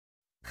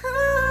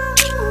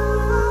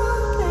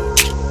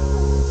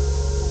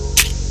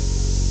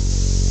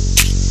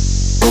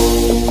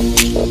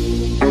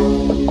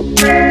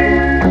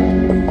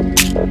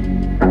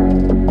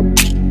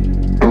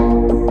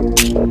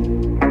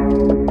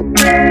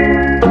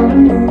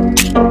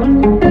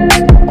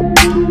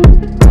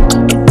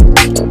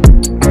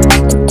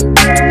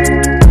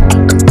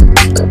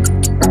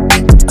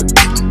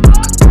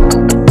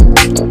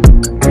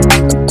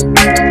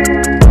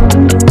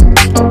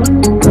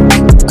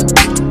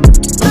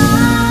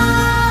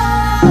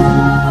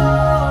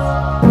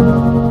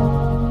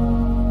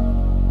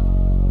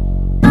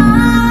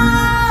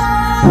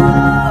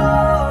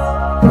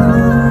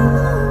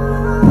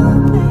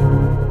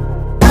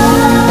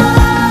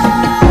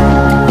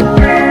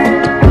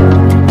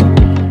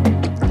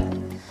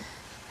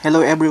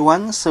Hello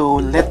everyone,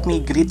 so let me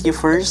greet you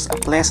first, a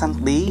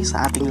pleasant day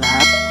sa ating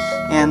lahat.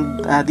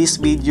 And this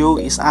video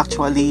is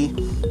actually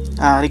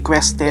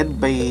requested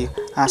by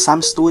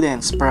some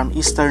students from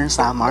Eastern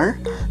Samar.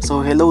 So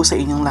hello sa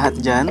inyong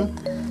lahat dyan.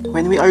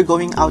 When we are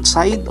going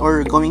outside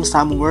or going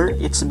somewhere,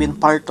 it's been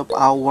part of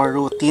our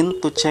routine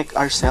to check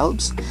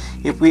ourselves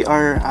if we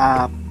are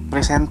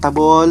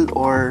presentable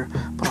or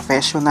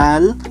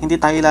professional. Hindi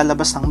tayo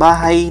lalabas ng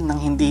bahay nang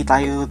hindi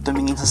tayo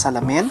tumingin sa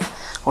salamin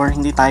or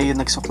hindi tayo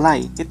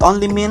nagsuklay. It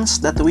only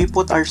means that we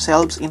put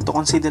ourselves into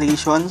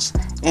considerations,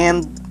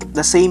 and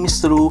the same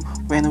is true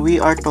when we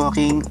are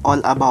talking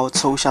all about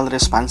social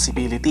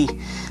responsibility.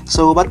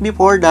 So but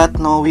before that,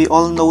 we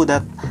all know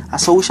that a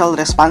social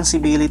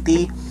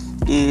responsibility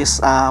is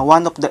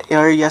one of the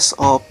areas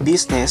of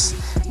business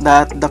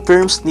that the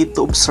firms need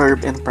to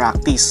observe and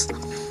practice,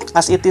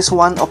 as it is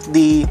one of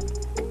the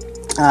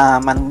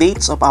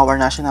mandates of our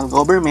national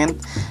government.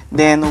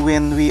 Then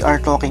when we are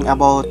talking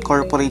about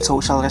corporate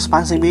social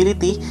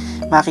responsibility,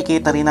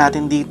 makikita rin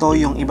natin dito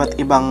yung iba't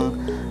ibang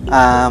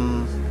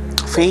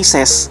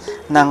phases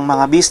ng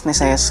mga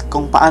businesses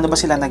kung paano ba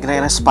sila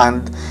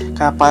nagre-respond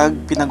kapag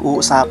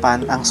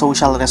pinag-uusapan ang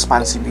social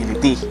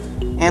responsibility.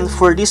 And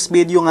for this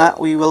video nga,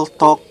 we will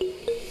talk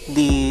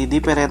the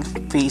different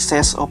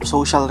phases of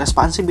social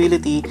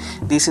responsibility.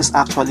 This is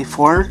actually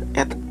 4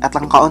 at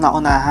ang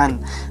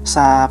kauna-unahan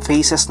sa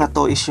phases na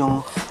to is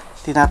yung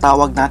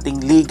tinatawag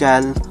nating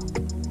legal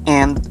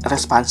and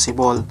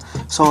responsible.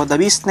 So the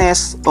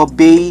business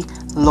obey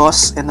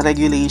laws and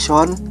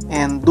regulation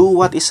and do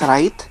what is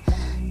right,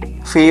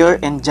 fair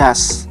and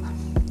just.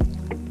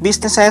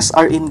 Businesses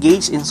are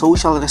engaged in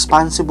social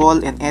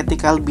responsible and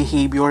ethical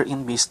behavior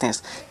in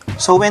business.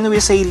 So when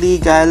we say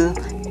legal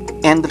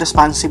and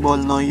responsible,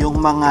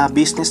 yung mga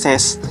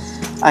businesses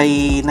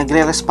ay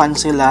nagre-respond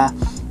sila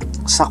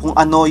sa kung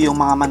ano yung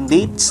mga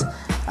mandates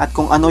at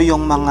kung ano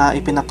yung mga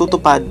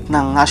ipinatutupad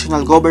ng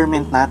national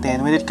government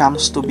natin when it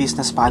comes to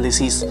business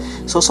policies.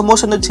 So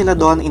sumusunod sila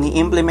doon,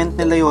 ini-implement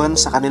nila yon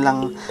sa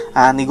kanilang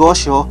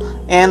negosyo,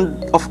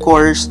 and of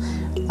course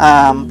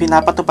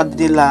pinapatupad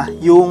nila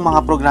yung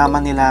mga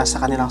programa nila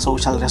sa kanilang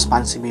social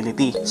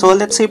responsibility. So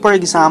let's say for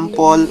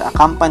example, a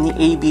company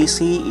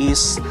ABC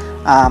is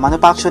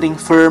manufacturing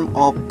firm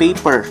of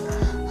paper.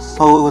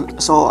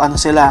 So ano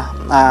sila,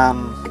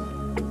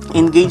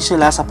 engage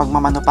sila sa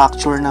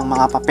pagmamanufacture ng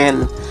mga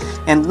papel.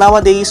 And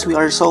nowadays we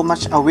are so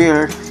much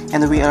aware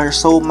and we are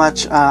so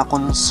much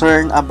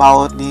concerned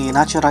about the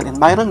natural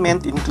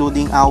environment,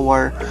 including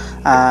our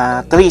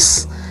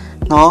trees,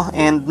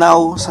 and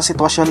now sa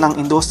sitwasyon ng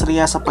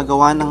industriya sa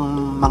paggawa ng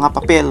mga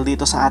papel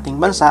dito sa ating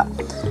bansa,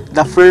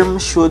 the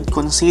firm should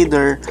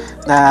consider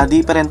the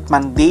different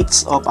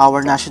mandates of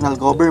our national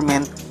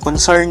government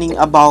concerning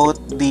about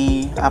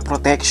the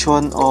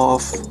protection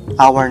of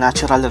our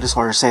natural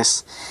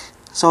resources.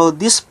 So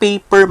this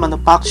paper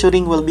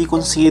manufacturing will be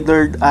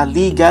considered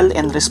legal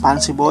and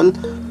responsible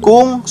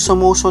kung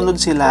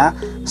sumusunod sila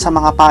sa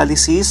mga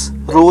policies,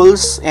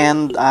 rules,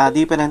 and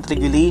different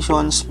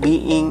regulations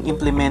being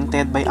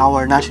implemented by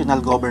our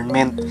national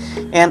government.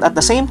 And at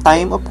the same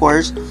time, of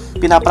course,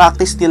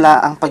 pinapractice nila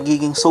ang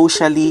pagiging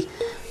socially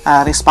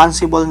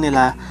responsible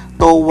nila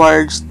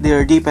towards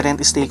their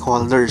different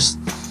stakeholders.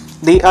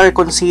 They are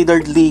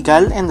considered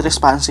legal and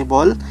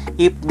responsible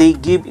if they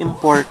give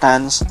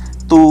importance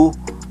to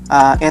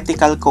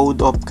ethical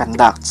code of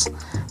conducts.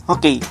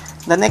 Okay,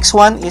 the next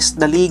one is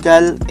the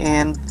legal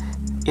and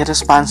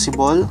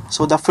irresponsible.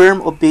 So the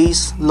firm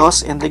obeys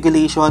laws and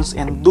regulations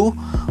and do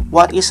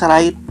what is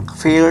right,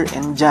 fair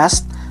and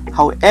just.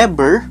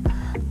 However,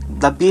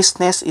 the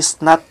business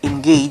is not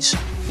engaged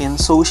in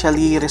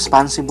socially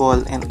responsible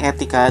and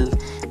ethical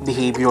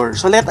behavior.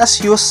 So let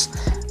us use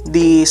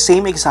the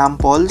same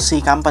example,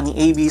 si company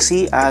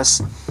ABC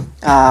as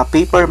a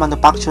paper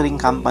manufacturing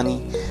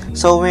company.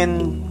 So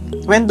when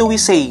do we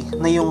say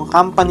na yung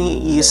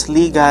company is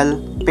legal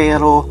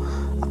pero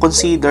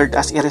considered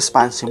as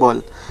irresponsible?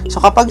 So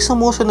kapag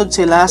sumusunod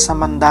sila sa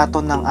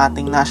mandato ng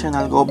ating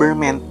national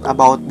government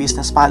about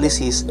business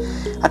policies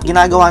at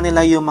ginagawa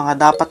nila yung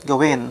mga dapat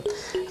gawin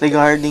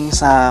regarding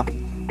sa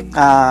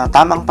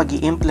tamang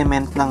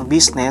pag-i-implement ng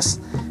business,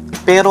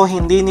 pero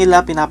hindi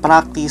nila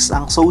pinapractice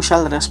ang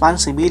social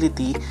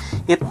responsibility,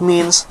 it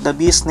means the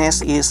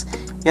business is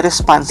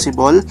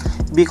irresponsible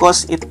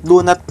because it do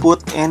not put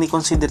any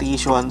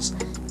considerations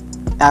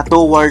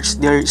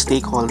towards their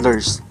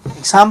stakeholders.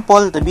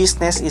 Example, the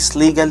business is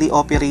legally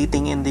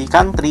operating in the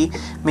country,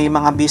 may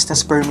mga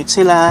business permit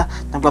sila,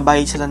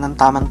 nagbabayad sila ng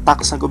tamang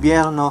tax sa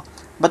gobyerno,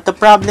 But the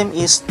problem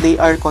is they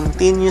are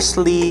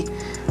continuously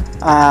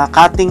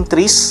cutting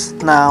trees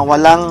na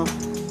walang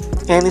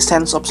any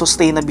sense of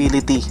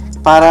sustainability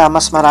para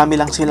mas marami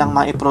lang silang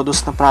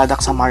ma-produce na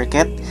product sa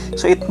market.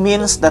 So it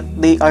means that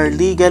they are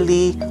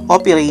legally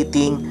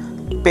operating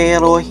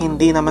pero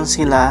hindi naman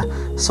sila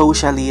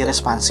socially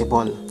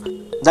responsible.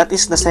 That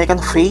is the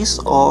second phase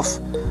of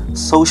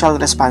social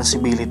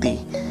responsibility.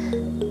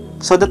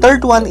 So the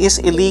third one is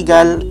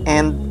illegal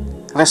and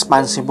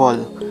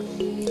responsible.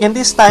 In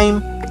this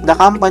time, the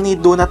company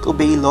do not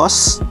obey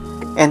laws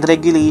and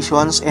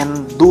regulations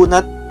and do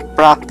not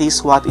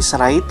practice what is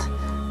right,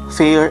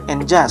 fair,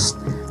 and just.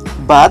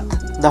 But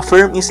the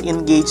firm is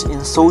engaged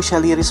in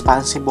socially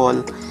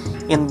responsible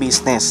in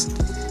business.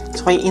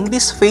 So in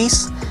this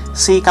phase,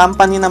 si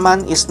company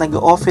naman is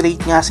nag-operate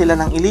nga sila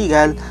ng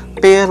illegal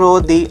pero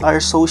they are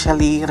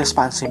socially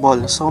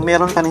responsible. So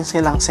meron pa rin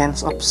silang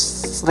sense of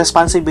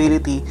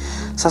responsibility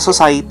sa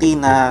society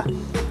na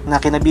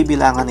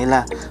kinabibilangan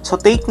nila. So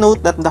take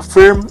note that the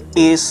firm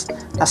is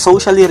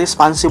socially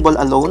responsible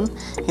alone.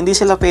 Hindi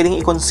sila pwedeng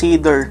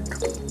i-consider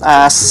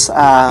as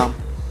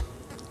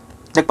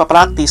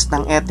nagpa-practice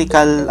ng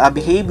ethical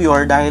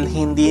behavior dahil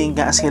hindi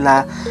nga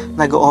sila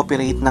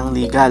nag-ooperate ng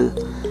legal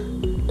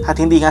at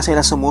hindi nga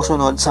sila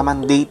sumusunod sa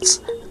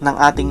mandates ng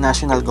ating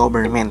national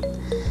government.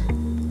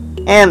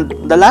 And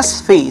the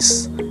last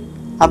phase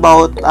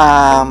about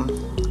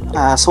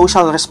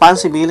social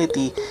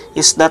responsibility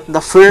is that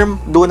the firm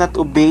do not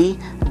obey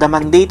the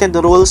mandated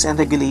rules and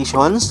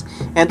regulations,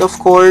 and of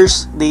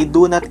course they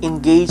do not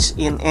engage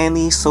in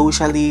any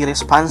socially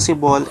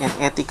responsible and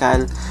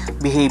ethical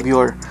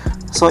behavior.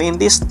 So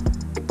in this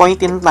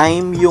point in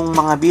time, yung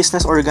mga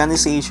business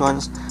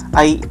organizations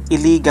ay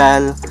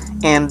illegal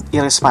and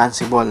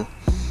irresponsible.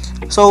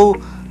 So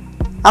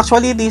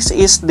actually this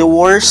is the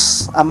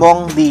worst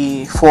among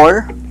the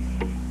four.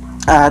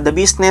 The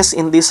business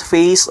in this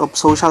phase of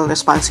social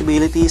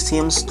responsibility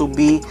seems to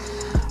be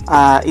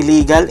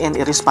illegal and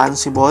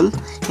irresponsible.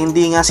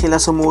 Hindi nga sila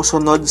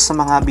sumusunod sa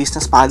mga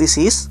business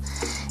policies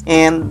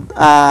and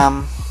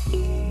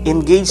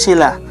engage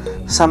sila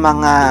sa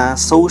mga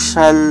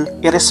social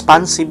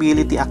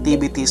irresponsibility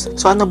activities.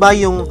 So ano ba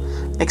yung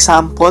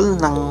example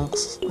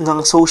ng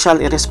social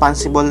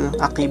irresponsible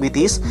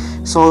activities?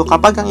 So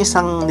kapag ang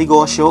isang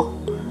negosyo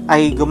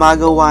ay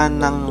gumagawa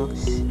ng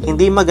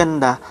hindi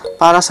maganda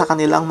para sa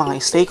kanilang mga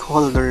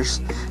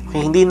stakeholders,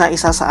 okay, hindi na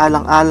isa sa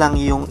alang-alang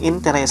yung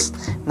interest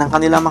ng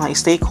kanilang mga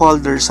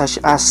stakeholders such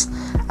as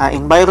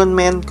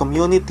environment,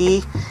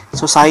 community,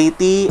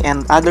 society,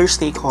 and other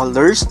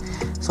stakeholders.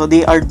 So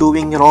they are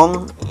doing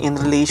wrong in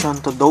relation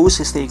to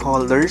those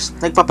stakeholders.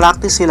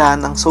 Nagpa-practice sila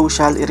ng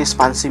social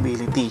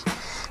irresponsibility.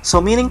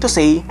 So meaning to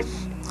say,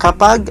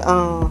 kapag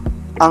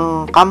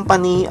ang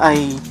company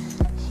ay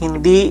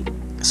hindi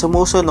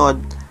sumusunod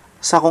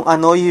sa kung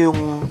ano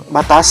yung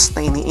batas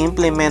na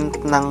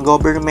ini-implement ng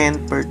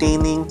government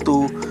pertaining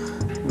to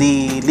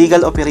the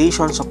legal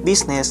operations of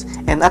business,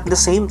 and at the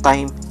same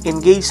time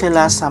engage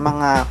sila sa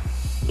mga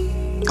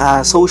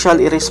social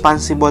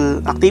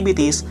irresponsible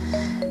activities,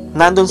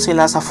 nandun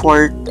sila sa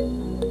fourth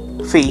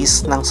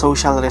phase ng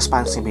social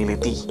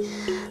responsibility.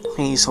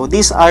 Okay, so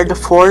these are the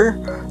four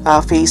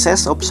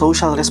phases of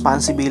social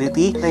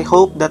responsibility. I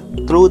hope that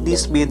through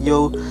this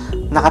video,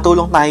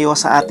 nakatulong tayo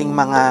sa ating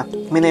mga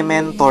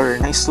mini-mentor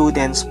na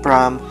students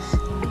from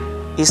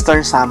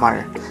Eastern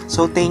Samar.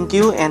 So thank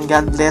you and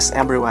God bless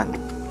everyone.